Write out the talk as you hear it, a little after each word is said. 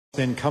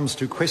Then comes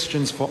to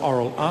questions for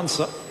oral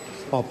answer.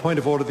 By point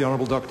of order, the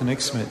Honourable Dr Nick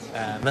Smith.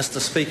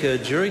 Mr Speaker,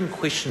 during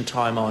question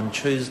time on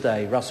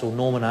Tuesday, Russell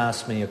Norman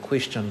asked me a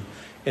question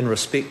in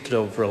respect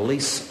of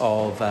release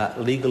of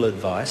legal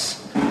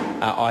advice.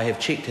 I have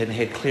checked and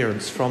had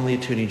clearance from the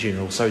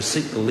Attorney-General, so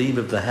seek the leave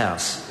of the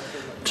House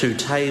to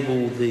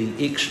table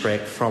the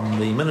extract from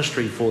the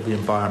Ministry for the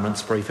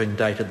Environment's briefing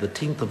dated the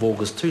 10th of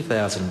August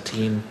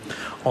 2010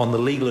 on the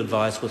legal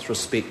advice with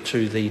respect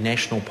to the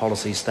National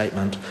Policy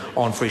Statement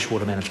on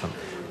Freshwater Management.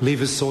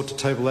 Leave is sought to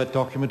table that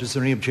document. Is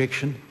there any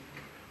objection?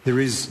 There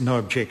is no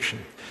objection.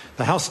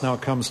 The House now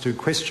comes to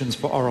questions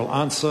for oral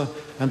answer,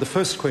 and the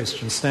first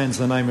question stands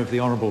in the name of the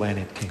Honourable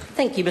Annette King.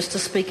 Thank you, Mr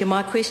Speaker.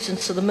 My question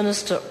is to the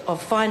Minister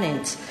of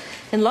Finance.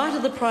 In light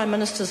of the Prime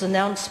Minister's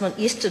announcement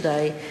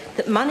yesterday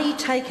that money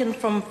taken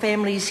from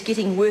families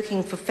getting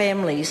working for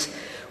families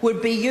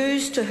would be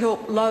used to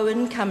help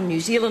low-income New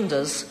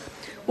Zealanders,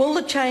 will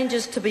the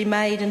changes to be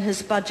made in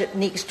his budget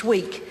next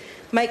week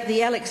make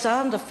the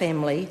Alexander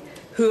family,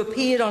 who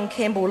appeared on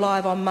Campbell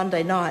Live on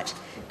Monday night,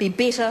 be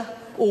better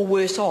or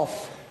worse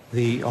off?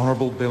 The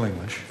Honourable Bill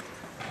English.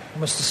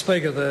 Mr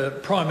Speaker, the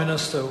Prime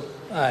Minister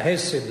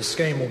has said the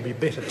scheme will be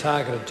better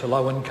targeted to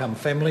low-income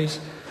families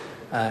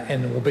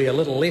and will be a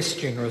little less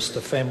generous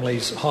to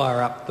families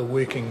higher up the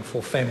working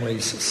for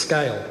families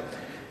scale.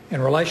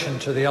 In relation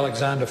to the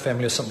Alexander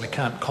family, I simply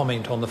can't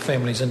comment on the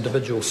family's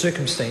individual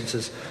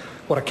circumstances.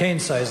 What I can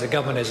say is the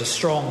government has a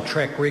strong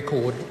track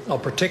record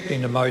of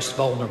protecting the most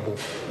vulnerable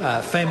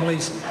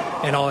families,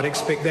 and I would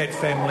expect that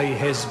family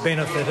has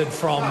benefited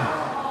from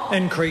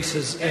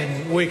increases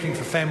in working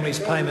for families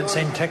payments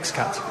and tax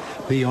cuts.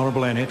 The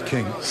Honourable Annette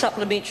King.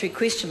 Supplementary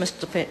question,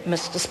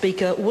 Mr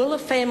Speaker. Will a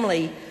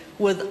family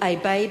with a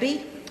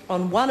baby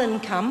on one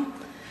income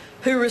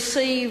who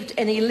received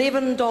an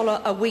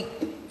 $11 a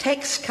week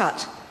tax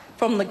cut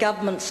from the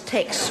government's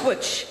tax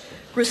switch,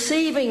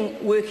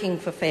 receiving working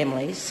for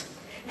families,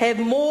 have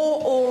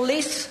more or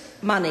less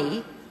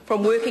money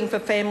from working for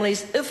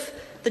families if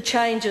the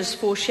changes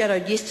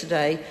foreshadowed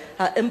yesterday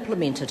are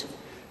implemented?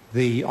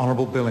 The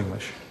Honourable Bill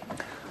English.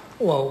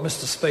 Well,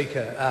 Mr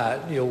Speaker,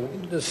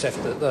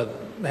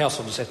 the House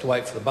will just have to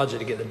wait for the budget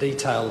to get the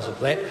details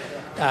of that.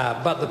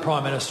 But the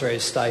Prime Minister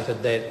has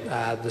stated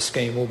that the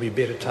scheme will be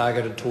better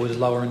targeted towards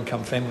lower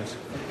income families.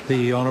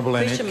 The Honourable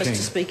Annette King. Mr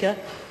Speaker.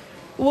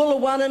 Will a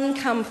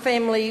one-income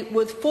family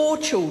with 4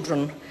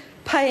 children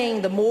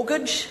paying the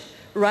mortgage,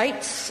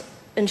 rates,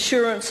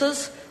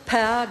 insurances,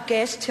 power,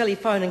 gas,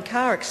 telephone and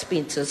car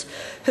expenses,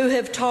 who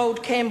have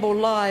told Campbell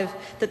Live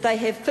that they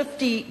have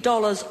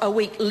 $50 a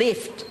week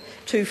left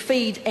to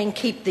feed and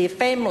keep their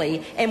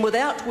family, and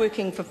without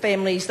working for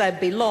families they'd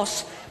be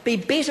lost, be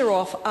better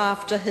off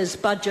after his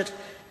budget?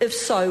 If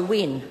so,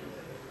 when?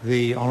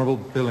 The Honourable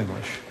Bill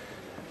English.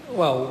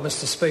 Well,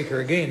 Mr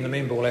Speaker, again, the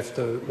member will have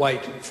to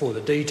wait for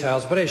the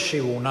details, but as she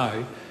will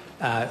know,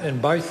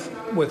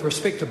 with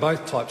respect to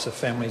both types of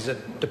families,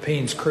 it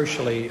depends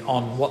crucially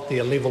on what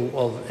their level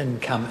of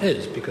income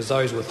is, because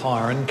those with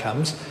higher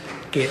incomes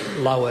get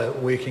lower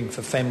working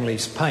for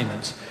families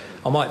payments.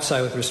 I might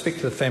say with respect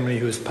to the family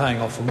who is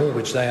paying off a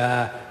mortgage,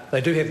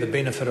 they do have the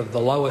benefit of the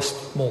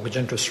lowest mortgage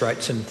interest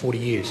rates in 40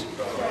 years.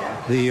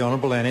 The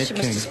Honourable Annette King.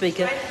 Mr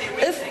Speaker,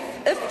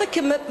 if the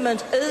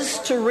commitment is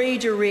to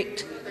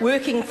redirect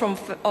working for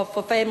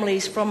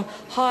families from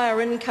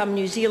higher income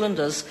New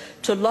Zealanders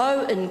to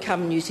low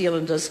income New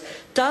Zealanders,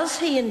 does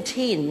he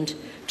intend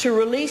to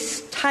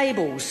release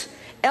tables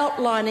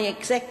outlining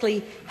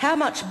exactly how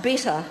much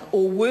better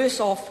or worse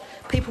off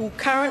people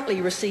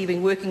currently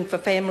receiving working for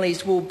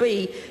families will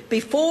be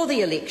before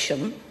the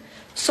election,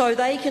 so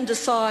they can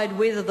decide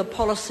whether the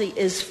policy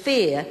is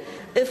fair?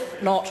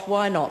 If not,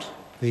 why not?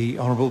 The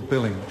Honourable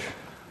Bill English.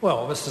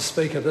 Well, Mr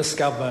Speaker, this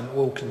government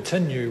will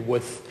continue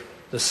with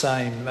the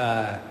same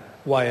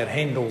way it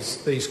handles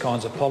these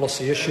kinds of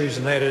policy issues,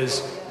 and that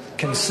is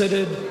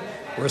considered,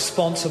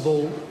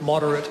 responsible,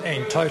 moderate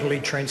and totally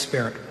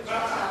transparent.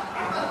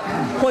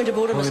 Point of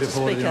order, Mr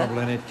Speaker.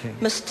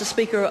 Mr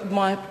Speaker,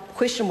 my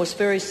question was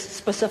very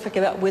specific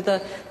about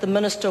whether the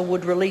Minister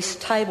would release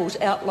tables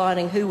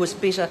outlining who was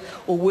better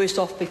or worse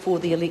off before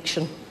the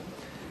election.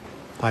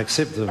 I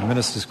accept the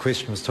Minister's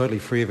question was totally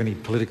free of any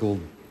political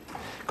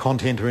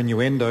content or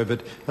innuendo,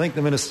 but I think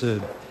the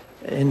Minister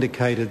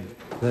indicated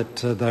that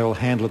they will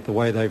handle it the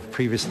way they've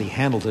previously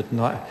handled it,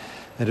 and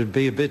it would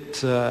be a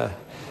bit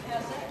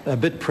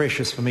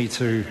precious for me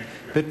to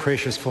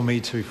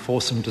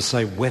force them to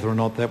say whether or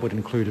not that would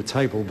include a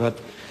table. But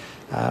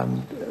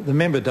the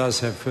member does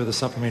have further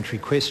supplementary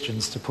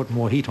questions to put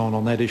more heat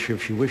on that issue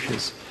if she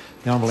wishes.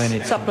 The Honourable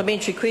Annette.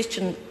 Supplementary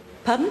question.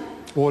 Pardon?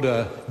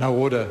 Order. No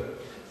order.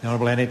 The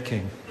Honourable Annette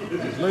King.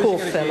 Poor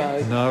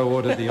fellow. No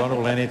order. The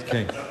Honourable Annette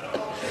King.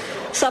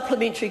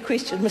 Supplementary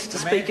question, Mr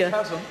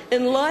Speaker.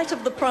 In light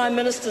of the Prime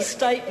Minister's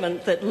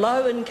statement that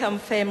low-income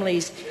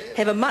families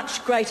have a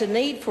much greater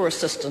need for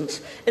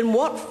assistance, in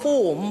what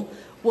form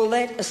will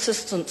that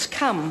assistance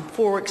come?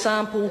 For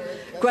example,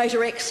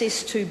 greater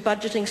access to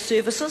budgeting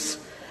services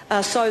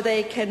so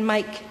they can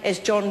make, as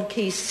John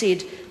Keyes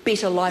said,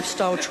 better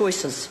lifestyle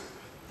choices?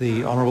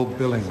 The Honourable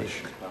Bill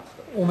English.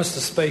 Well, Mr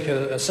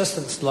Speaker,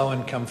 assistance to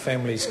low-income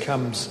families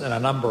comes in a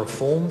number of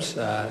forms.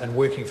 In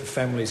working for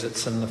families,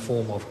 it's in the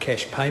form of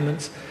cash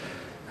payments.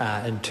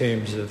 In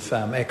terms of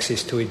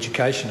access to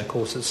education, of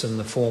course, it's in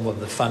the form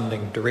of the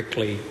funding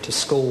directly to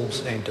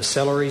schools and to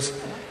salaries.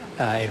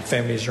 And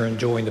families are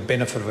enjoying the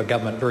benefit of a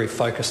government very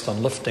focused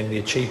on lifting the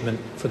achievement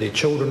for their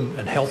children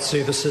and health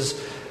services.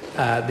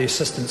 The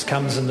assistance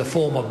comes in the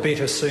form of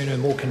better, sooner,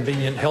 more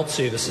convenient health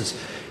services.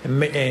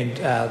 And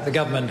the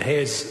government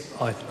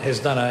has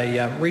done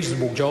a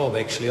reasonable job,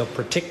 actually, of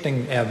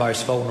protecting our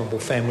most vulnerable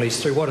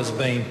families through what has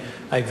been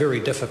a very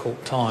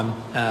difficult time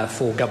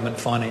for government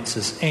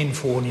finances and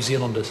for New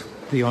Zealanders.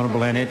 The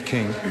Honourable Annette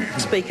King.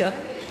 Speaker,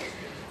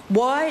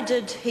 why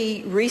did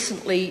he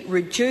recently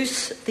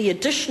reduce the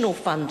additional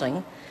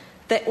funding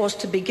that was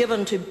to be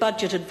given to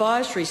budget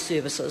advisory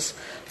services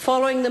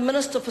following the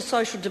Minister for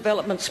Social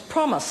Development's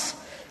promise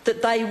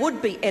that they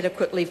would be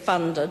adequately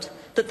funded,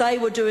 that they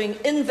were doing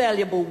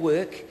invaluable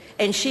work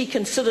and she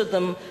considered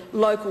them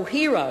local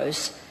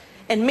heroes,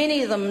 and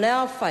many of them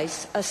now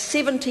face a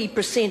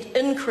 70%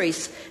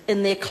 increase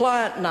in their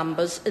client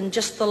numbers in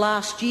just the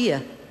last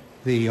year?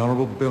 The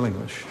Honourable Bill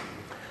English.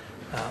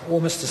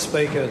 Well, Mr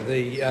Speaker,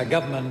 the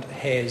government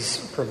has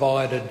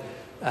provided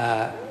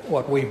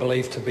what we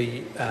believe to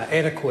be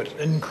adequate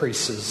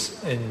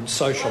increases in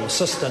social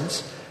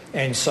assistance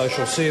and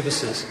social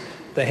services.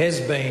 There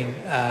has been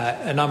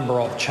a number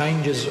of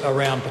changes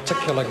around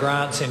particular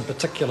grants and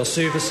particular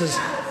services.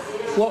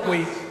 What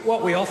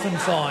we often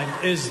find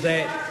is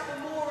that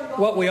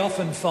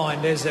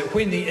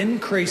when the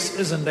increase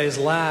isn't as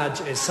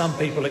large as some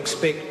people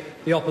expect,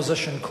 the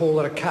opposition call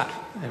it a cut,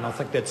 and I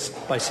think that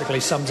basically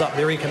sums up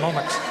their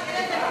economics.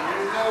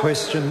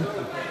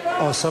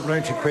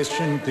 Supplementary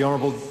question, the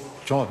Honourable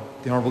John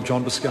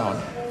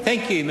Boscawen.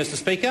 Thank you, Mr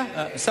Speaker.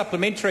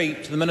 Supplementary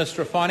to the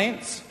Minister of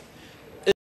Finance.